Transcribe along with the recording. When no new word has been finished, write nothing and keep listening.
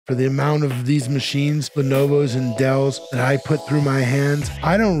For the amount of these machines, Lenovo's and Dell's, that I put through my hands,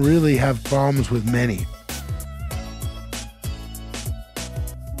 I don't really have problems with many.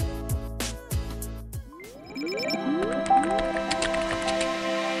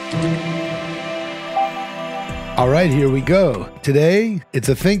 All right, here we go. Today, it's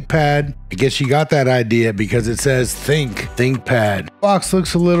a ThinkPad. I guess you got that idea because it says ThinkPad. Box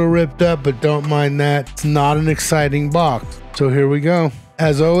looks a little ripped up, but don't mind that. It's not an exciting box. So here we go.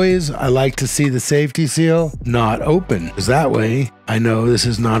 As always, I like to see the safety seal not open, because that way I know this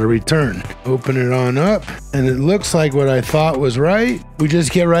is not a return. Open it on up, and it looks like what I thought was right. We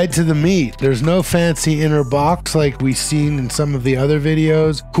just get right to the meat. There's no fancy inner box like we've seen in some of the other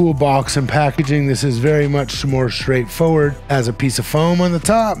videos. Cool box and packaging. This is very much more straightforward. Has a piece of foam on the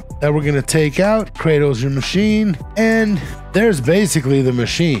top that we're gonna take out, cradles your machine, and there's basically the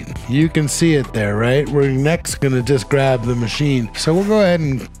machine. You can see it there, right? We're next gonna just grab the machine. So we'll go ahead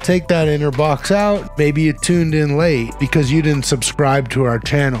and take that inner box out. Maybe you tuned in late because you didn't subscribe to our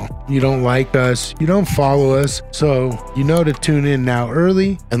channel. You don't like us, you don't follow us, so you know to tune in now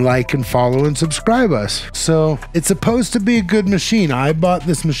early and like and follow and subscribe us. So it's supposed to be a good machine. I bought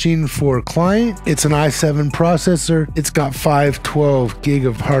this machine for client. It's an i7 processor. It's got 512 gig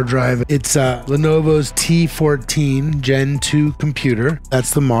of hard drive. It's Lenovo's T14 Gen 2 computer.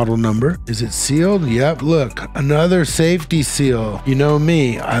 That's the model number. Is it sealed? Yep, look, another safety seal. You know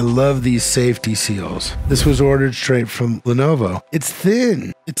me, I love these safety seals. This was ordered straight from Lenovo. It's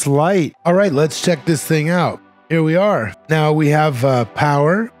thin, it's light. All right, let's check this thing out. Here we are. Now we have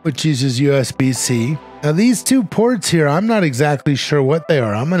power, which uses USB-C. Now these two ports here, I'm not exactly sure what they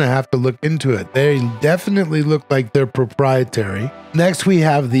are. I'm gonna have to look into it. They definitely look like they're proprietary. Next we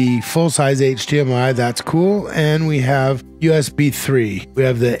have the full-size HDMI, that's cool, and we have USB 3. We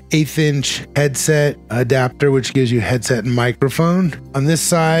have the 1/8" headset adapter, which gives you headset and microphone. On this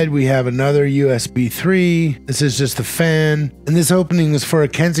side, we have another USB 3. This is just a fan, and this opening is for a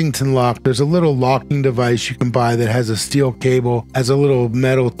Kensington lock. There's a little locking device you can buy that has a steel cable, has a little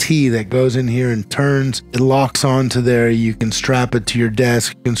metal T that goes in here and turns. It locks onto there. You can strap it to your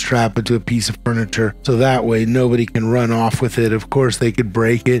desk, you can strap it to a piece of furniture, so that way nobody can run off with it. Of course, they could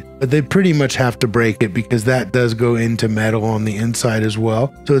break it, but they pretty much have to break it because that does go into metal on the inside as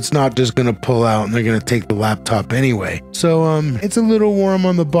well. So it's not just going to pull out and they're going to take the laptop anyway. So it's a little warm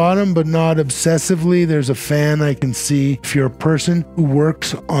on the bottom, but not obsessively. There's a fan I can see. If you're a person who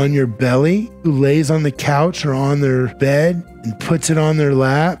works on your belly, who lays on the couch or on their bed and puts it on their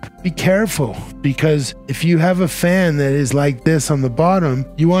lap, be careful, because if you have a fan that is like this on the bottom,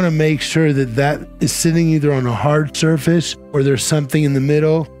 you want to make sure that that is sitting either on a hard surface or there's something in the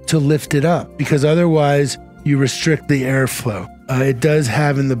middle to lift it up, because otherwise you restrict the airflow. It does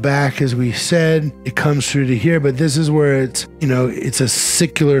have in the back, as we said, it comes through to here, but this is where it's, you know, it's a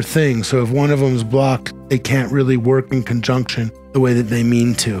circular thing. So if one of them's blocked, they can't really work in conjunction the way that they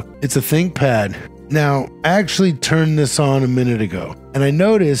mean to. It's a ThinkPad. Now, I actually turned this on a minute ago, and I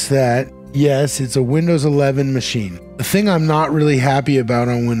noticed that, yes, it's a Windows 11 machine. The thing I'm not really happy about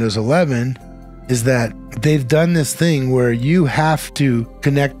on Windows 11 is that they've done this thing where you have to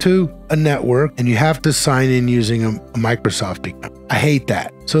connect to a network and you have to sign in using a Microsoft account. I hate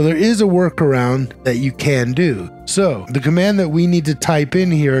that. So there is a workaround that you can do. So the command that we need to type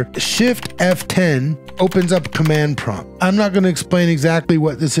in here, Shift F10, opens up a command prompt. I'm not going to explain exactly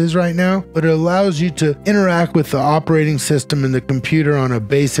what this is right now, but it allows you to interact with the operating system and the computer on a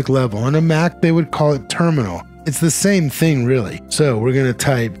basic level. On a Mac, they would call it terminal. It's the same thing, really. So we're going to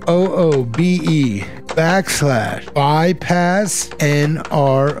type OOBE/bypass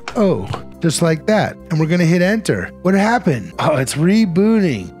NRO. Just like that. And we're gonna hit enter. What happened? Oh, it's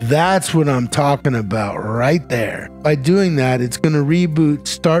rebooting. That's what I'm talking about right there. By doing that, it's gonna reboot,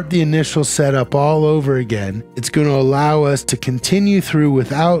 start the initial setup all over again. It's gonna allow us to continue through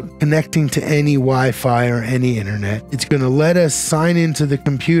without connecting to any Wi-Fi or any internet. It's gonna let us sign into the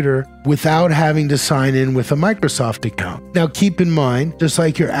computer without having to sign in with a Microsoft account. Now keep in mind, just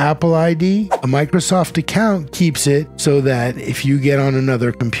like your Apple ID, a Microsoft account keeps it so that if you get on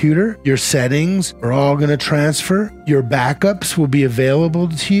another computer, your settings are all going to transfer. Your backups will be available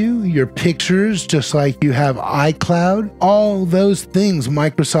to you. Your pictures, just like you have iCloud, all those things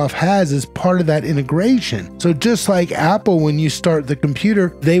Microsoft has as part of that integration. So just like Apple, when you start the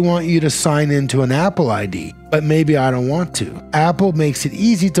computer, they want you to sign into an Apple ID. But maybe I don't want to. Apple makes it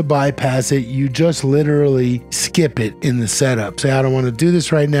easy to bypass it. You just literally skip it in the setup. Say, I don't want to do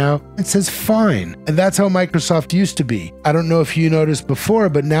this right now. It says fine. And that's how Microsoft used to be. I don't know if you noticed before,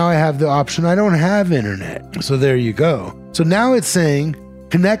 but now I have the option, I don't have internet. So there you go. So now it's saying,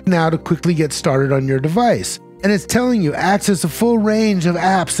 connect now to quickly get started on your device. and it's telling you access a full range of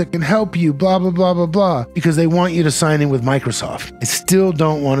apps that can help you, blah, blah, blah, blah, blah, because they want you to sign in with Microsoft. I still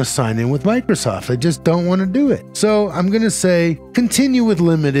don't want to sign in with Microsoft. I just don't want to do it. So I'm going to say continue with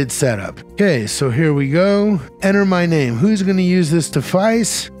limited setup. Okay, so here we go. Enter my name. Who's going to use this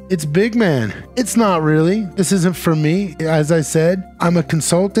device? It's Big Man. It's not really. This isn't for me. As I said, I'm a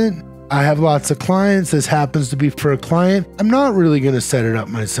consultant. I have lots of clients. This happens to be for a client. I'm not really going to set it up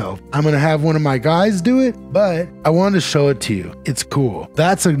myself. I'm going to have one of my guys do it, but I want to show it to you. It's cool.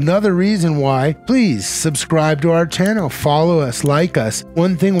 That's another reason why, please subscribe to our channel, follow us, like us.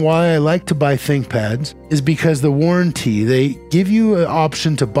 One thing why I like to buy ThinkPads is because the warranty, they give you an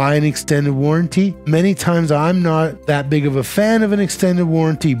option to buy an extended warranty. Many times I'm not that big of a fan of an extended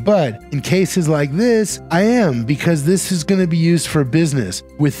warranty, but in cases like this, I am, because this is going to be used for business.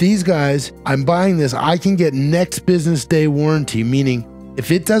 With these guys, I'm buying this, I can get next business day warranty, meaning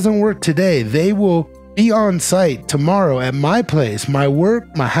if it doesn't work today, they will be on site tomorrow at my place, my work,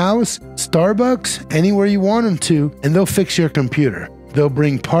 my house, Starbucks, anywhere you want them to, and they'll fix your computer. They'll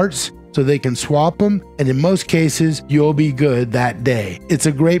bring parts so they can swap them, and in most cases, you'll be good that day. It's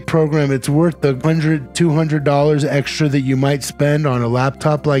a great program. It's worth the $100, $200 extra that you might spend on a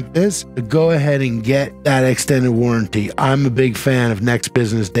laptop like this to go ahead and get that extended warranty. I'm a big fan of next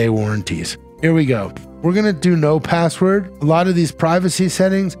business day warranties. Here we go. We're going to do no password. A lot of these privacy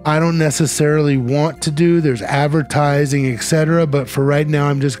settings I don't necessarily want to do. There's advertising, etc. But for right now,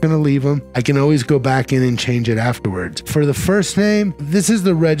 I'm just going to leave them. I can always go back in and change it afterwards. For the first name, this is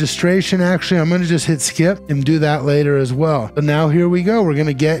the registration. Actually, I'm going to just hit skip and do that later as well. So now here we go. We're going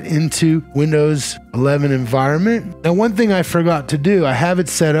to get into Windows 11 environment. Now, one thing I forgot to do, I have it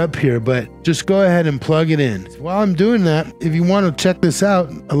set up here, but just go ahead and plug it in. While I'm doing that, if you want to check this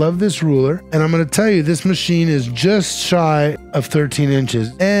out, I love this ruler. And I'm going to tell you, this machine is just shy of 13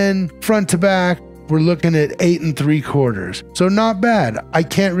 inches, and front to back, we're looking at 8 3/4. So not bad. I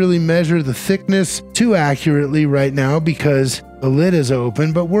can't really measure the thickness too accurately right now because the lid is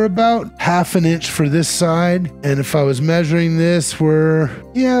open, but we're about 1/2 inch for this side. And if I was measuring this, we're,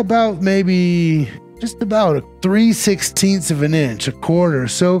 about maybe just about a 3/16 of an inch, a quarter.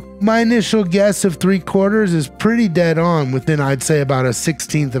 So my initial guess of 3/4 is pretty dead on, within, I'd say, about a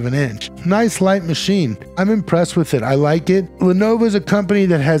 1/16 of an inch. Nice light machine. I'm impressed with it. I like it. Lenovo is a company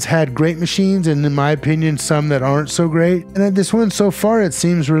that has had great machines, and in my opinion, some that aren't so great. And this one so far, it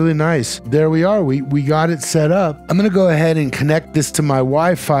seems really nice. There we are. We got it set up. I'm going to go ahead and connect this to my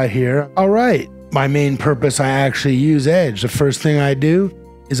Wi-Fi here. All right. My main purpose, I actually use Edge. The first thing I do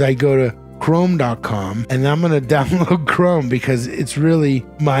is I go to Chrome.com, and I'm going to download Chrome because it's really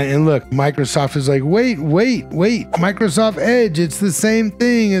and look, Microsoft is like, wait, Microsoft Edge, it's the same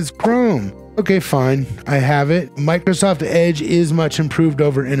thing as Chrome. Okay, fine, I have it. Microsoft Edge is much improved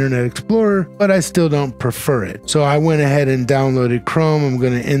over Internet Explorer, but I still don't prefer it. So I went ahead and downloaded Chrome. I'm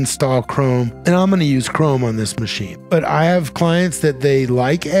going to install Chrome, and I'm going to use Chrome on this machine. But I have clients that they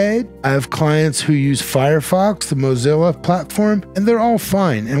like Edge. I have clients who use Firefox, the Mozilla platform, and they're all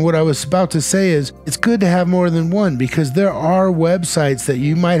fine. And what I was about to say is, it's good to have more than one because there are websites that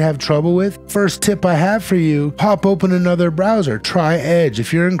you might have trouble with. First tip I have for you, pop open another browser. Try Edge.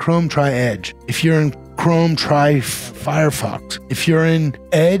 If you're in Chrome, try Edge. If you're in Chrome, try Firefox. If you're in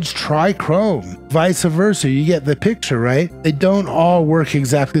Edge, try Chrome. Vice versa, you get the picture, right? They don't all work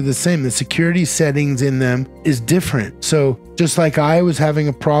exactly the same. The security settings in them is different. So just like I was having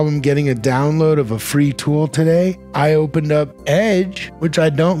a problem getting a download of a free tool today, I opened up Edge, which I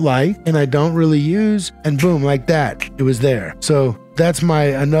don't like and I don't really use, and boom, like that, it was there. So that's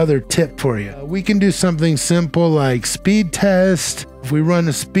another tip for you. We can do something simple like speed test. If we run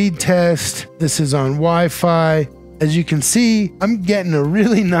a speed test, this is on Wi-Fi. As you can see, I'm getting a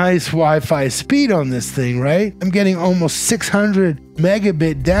really nice Wi-Fi speed on this thing, right? I'm getting almost 600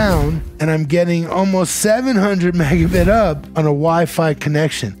 megabit down, and I'm getting almost 700 megabit up on a Wi-Fi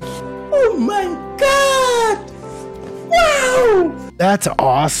connection. Oh my God! Wow! That's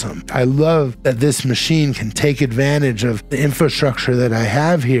awesome. I love that this machine can take advantage of the infrastructure that I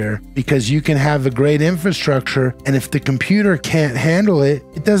have here, because you can have a great infrastructure, and if the computer can't handle it,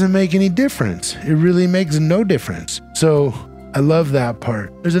 it doesn't make any difference. It really makes no difference. So I love that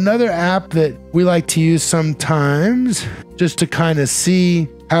part. There's another app that we like to use sometimes just to kind of see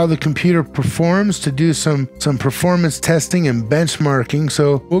how the computer performs, to do some performance testing and benchmarking.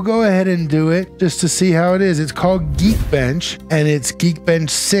 So we'll go ahead and do it just to see how it is. It's called Geekbench, and it's Geekbench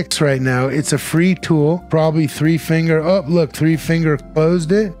 6 right now. It's a free tool, probably 3-finger. Oh, look, 3-finger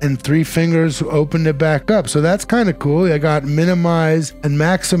closed it and 3 fingers opened it back up. So that's kind of cool. I got minimize and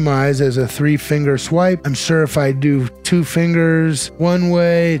maximize as a 3-finger swipe. I'm sure if I do 2 fingers one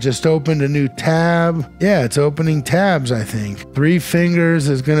way, it just opened a new tab. Yeah, it's opening tabs, I think. 3 fingers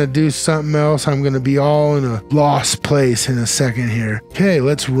is going to do something else. I'm going to be all in a lost place in a second here. Okay,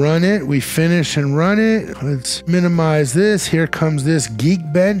 let's run it. We finish and run it. Let's minimize this. Here comes this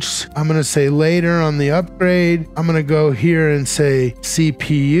Geekbench. I'm going to say later on the upgrade. I'm going to go here and say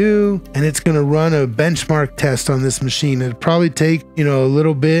CPU, and it's going to run a benchmark test on this machine. It'll probably take, a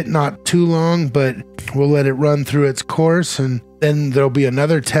little bit, not too long, but we'll let it run through its course, and then there'll be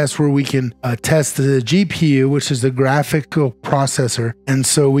another test where we can test the GPU, which is the graphical processor. And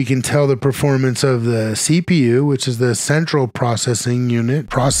so we can tell the performance of the CPU, which is the central processing unit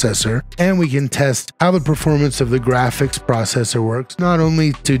processor. And we can test how the performance of the graphics processor works, not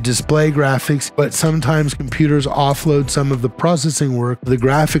only to display graphics, but sometimes computers offload some of the processing work of the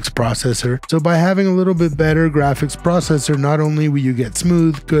graphics processor. So by having a little bit better graphics processor, not only will you get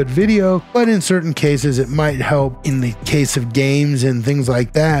smooth, good video, but in certain cases, it might help in the case of games and things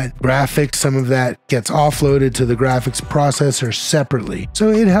like that. Graphics, some of that gets offloaded to the graphics processor separately. So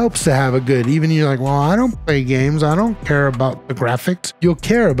it helps to have a good, even you're like, well, I don't play games. I don't care about the graphics. You'll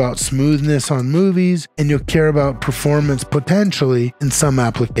care about smoothness on movies, and you'll care about performance potentially in some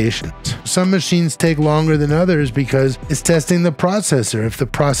applications. Some machines take longer than others because it's testing the processor. If the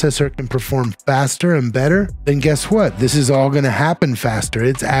processor can perform faster and better, then guess what? This is all going to happen faster.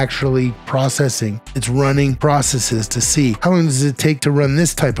 It's actually processing. It's running processes to see how long does it take to run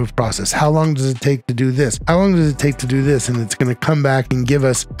this type of process? How long does it take to do this? How long does it take to do this? And it's going to come back and give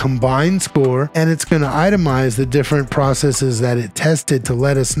us combined score, and it's going to itemize the different processes that it tested to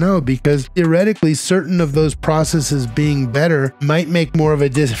let us know, because theoretically certain of those processes being better might make more of a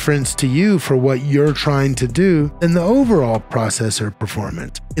difference to you for what you're trying to do than the overall processor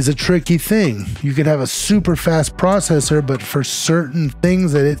performance. Is a tricky thing. You could have a super fast processor, but for certain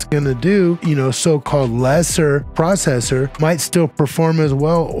things that it's going to do, so-called lesser processor might still perform as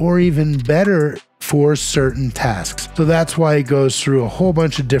well or even better for certain tasks. So that's why it goes through a whole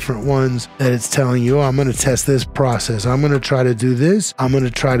bunch of different ones that it's telling you, oh, I'm going to test this process. I'm going to try to do this. I'm going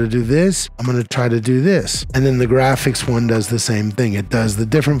to try to do this. I'm going to try to do this. And then the graphics one does the same thing. It does the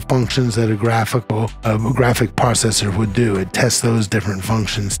different functions that a graphic processor would do. It tests those different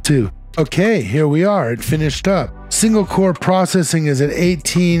functions too. Okay, here we are. It finished up. Single core processing is at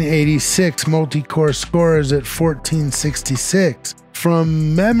 1886. Multi-core score is at 1466.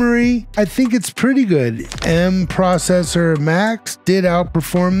 From memory, I think it's pretty good. M processor max did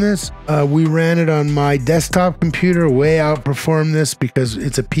outperform this. We ran it on my desktop computer, way outperformed this because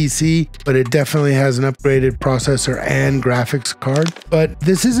it's a PC, but it definitely has an upgraded processor and graphics card. But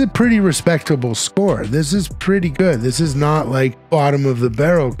this is a pretty respectable score. This is pretty good. This is not like bottom of the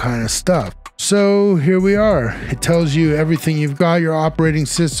barrel kind of stuff. So here we are. It tells you everything you've got, your operating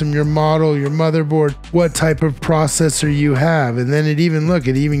system, your model, your motherboard, what type of processor you have. And then it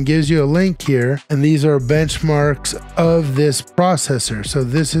even gives you a link here. And these are benchmarks of this processor. So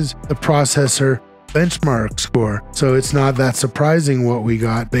this is the processor benchmark score. So it's not that surprising what we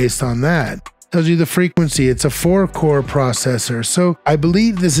got based on that. Tells you the frequency. It's a 4-core processor. So I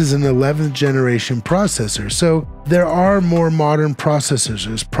believe this is an 11th generation processor. So there are more modern processors.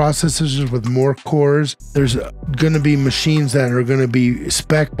 There's processors with more cores. There's going to be machines that are going to be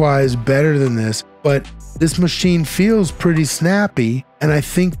spec-wise better than this. But this machine feels pretty snappy, and I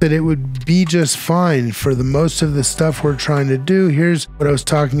think that it would be just fine for the most of the stuff we're trying to do. Here's what I was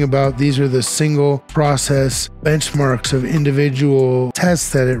talking about. These are the single process benchmarks of individual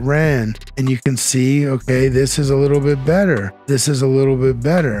tests that it ran. And you can see, okay, this is a little bit better. This is a little bit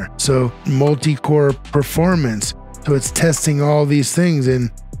better. So multi-core performance. So it's testing all these things.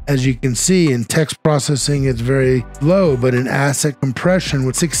 And as you can see, in text processing, it's very low, but in asset compression,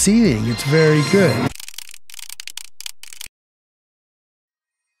 it's exceeding. It's very good.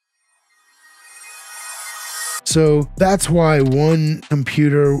 So that's why one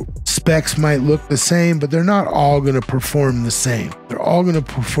computer specs might look the same, but they're not all going to perform the same. They're all going to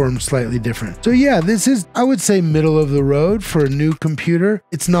perform slightly different. So yeah, this is, I would say, middle of the road for a new computer.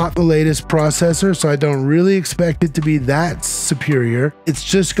 It's not the latest processor, so I don't really expect it to be that superior. It's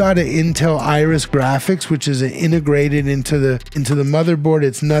just got an Intel Iris graphics, which is integrated into the motherboard.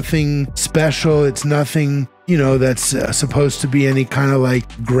 It's nothing special. It's nothing, that's supposed to be any kind of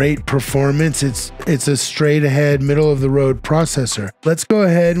like great performance. It's a straight ahead, middle of the road processor. Let's go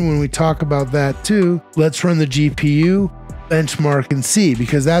ahead, and when we talk about that too, let's run the GPU benchmark and see,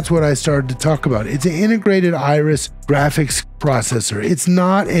 because that's what I started to talk about. It's an integrated Iris graphics processor. It's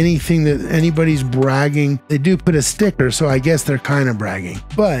not anything that anybody's bragging. They do put a sticker, so I guess they're kind of bragging.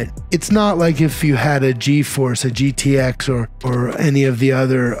 But it's not like if you had a GeForce, a GTX, or any of the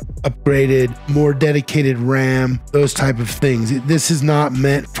other upgraded, more dedicated RAM, those type of things. This is not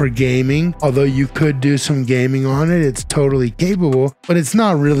meant for gaming, although you could do some gaming on it. It's totally capable, but it's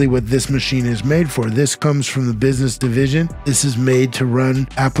not really what this machine is made for. This comes from the business division. This is made to run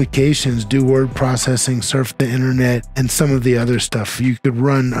applications, do word processing, surf the internet, and some of the other stuff. You could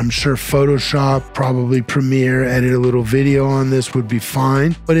run, I'm sure, Photoshop, probably Premiere, edit a little video on this would be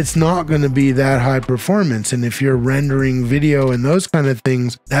fine, but it's not going to be that high performance. And if you're rendering video and those kind of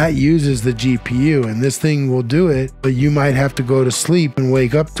things, that uses the GPU, and this thing will do it, but you might have to go to sleep and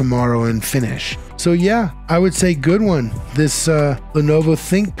wake up tomorrow and finish. So yeah, I would say good one. This Lenovo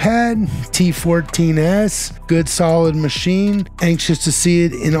ThinkPad T14S, good solid machine. Anxious to see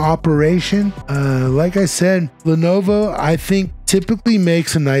it in operation. Like I said, Lenovo, I think, typically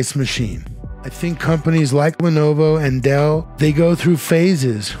makes a nice machine. I think companies like Lenovo and Dell, they go through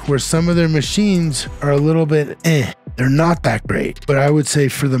phases where some of their machines are a little bit they're not that great. But I would say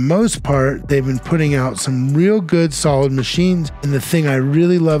for the most part, they've been putting out some real good solid machines. And the thing I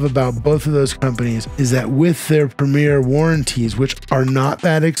really love about both of those companies is that with their premier warranties, which are not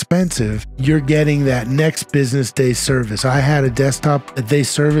that expensive, you're getting that next business day service. I had a desktop that they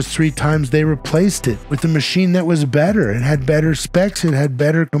serviced 3 times. They replaced it with a machine that was better. It had better specs. It had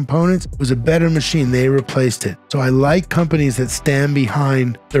better components. It was a better machine. They replaced it. So I like companies that stand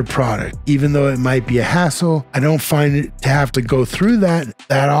behind their product. Even though it might be a hassle, I don't find it to have to go through that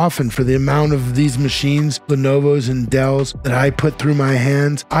often. For the amount of these machines, Lenovo's and Dell's, that I put through my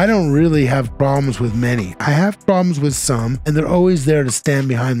hands, I don't really have problems with many. I have problems with some, and they're always there to stand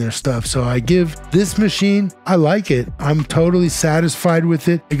behind their stuff. So I give this machine, I like it. I'm totally satisfied with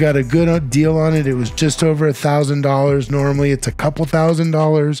it. I got a good deal on it. It was just over $1,000. Normally it's a couple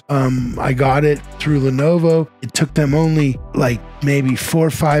 $1,000. I got it through Lenovo. It took them only like maybe 4 or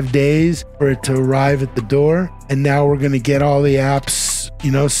 5 days for it to arrive at the door. And now we're going to get all the apps,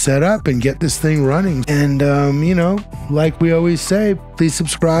 you know, set up and get this thing running. And, you know, like we always say, please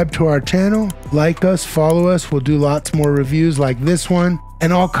subscribe to our channel, like us, follow us. We'll do lots more reviews like this one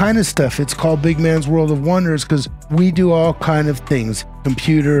and all kind of stuff. It's called Big Man's World of Wonders because we do all kind of things.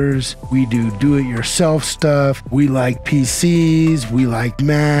 Computers, we do it-yourself stuff. We like PCs, we like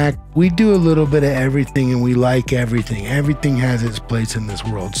Mac. We do a little bit of everything and we like everything. Everything has its place in this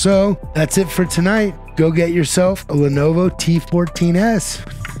world. So that's it for tonight. Go get yourself a Lenovo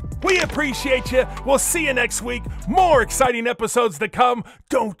T14S. We appreciate you. We'll see you next week. More exciting episodes to come.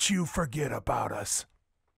 Don't you forget about us.